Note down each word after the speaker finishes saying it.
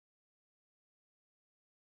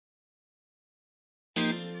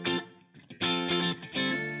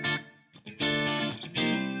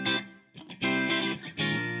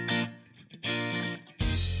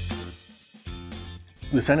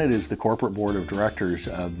The Senate is the corporate board of directors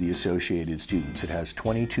of the Associated Students. It has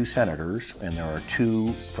 22 senators, and there are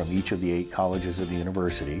 2 from each of the 8 colleges of the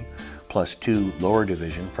university, plus 2 lower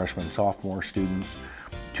division, freshman, sophomore students,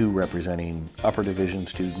 2 representing upper division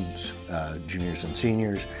students, juniors and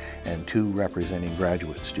seniors, and 2 representing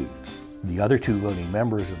graduate students. The other 2 voting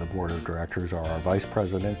members of the board of directors are our vice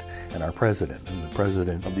president and our president. And the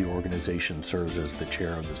president of the organization serves as the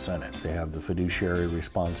chair of the Senate. They have the fiduciary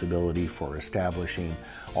responsibility for establishing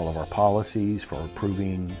all of our policies, for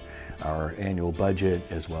approving our annual budget,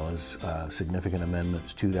 as well as significant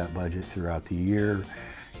amendments to that budget throughout the year,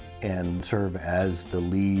 and serve as the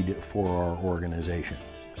lead for our organization.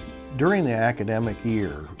 During the academic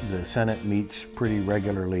year, the Senate meets pretty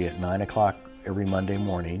regularly at 9 o'clock every Monday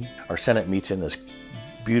morning. Our Senate meets in this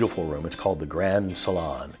beautiful room. It's called the Grand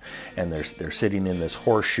Salon, and they're sitting in this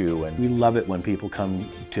horseshoe, and we love it when people come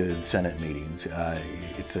to Senate meetings.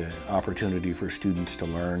 It's an opportunity for students to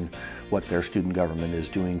learn what their student government is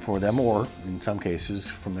doing for them, or in some cases,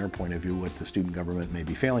 from their point of view, what the student government may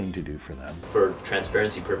be failing to do for them. For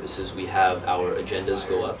transparency purposes, we have our agendas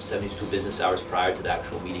go up 72 business hours prior to the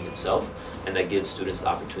actual meeting itself, and that gives students the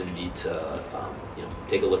opportunity to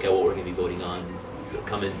take a look at what we're going to be voting on,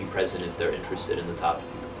 come and be present if they're interested in the topic.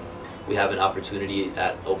 We have an opportunity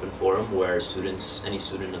at Open Forum where any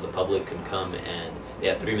student of the public can come, and they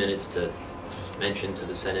have 3 minutes to mention to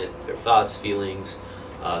the Senate their thoughts, feelings,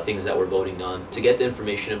 things that we're voting on. To get the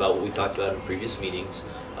information about what we talked about in previous meetings,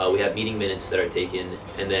 we have meeting minutes that are taken,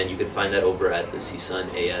 and then you can find that over at the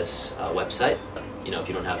CSUN AS website. If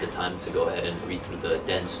you don't have the time to go ahead and read through the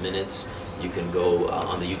dense minutes, you can go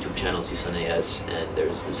on the YouTube channel CSUN AS, and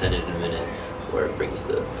there's the Senate in a Minute, where it brings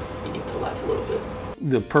the meeting to life a little bit.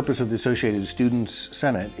 The purpose of the Associated Students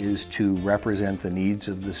Senate is to represent the needs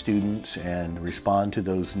of the students and respond to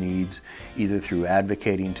those needs either through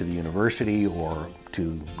advocating to the university or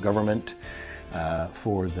to government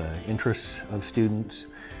for the interests of students,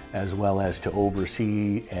 as well as to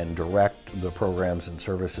oversee and direct the programs and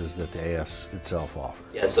services that the AS itself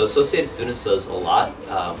offers. Yeah, so Associated Students does a lot.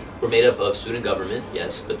 We're made up of student government,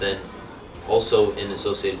 yes, but then also in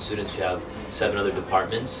Associated Students you have 7 other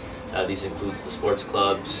departments. These includes the sports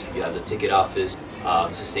clubs, you have the ticket office,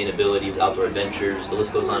 sustainability, outdoor adventures, the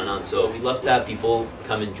list goes on and on. So we'd love to have people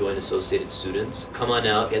come and join Associated Students. Come on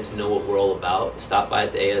out, get to know what we're all about. Stop by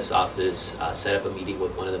at the AS office, set up a meeting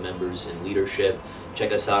with one of the members in leadership,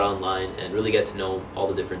 check us out online, and really get to know all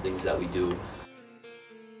the different things that we do.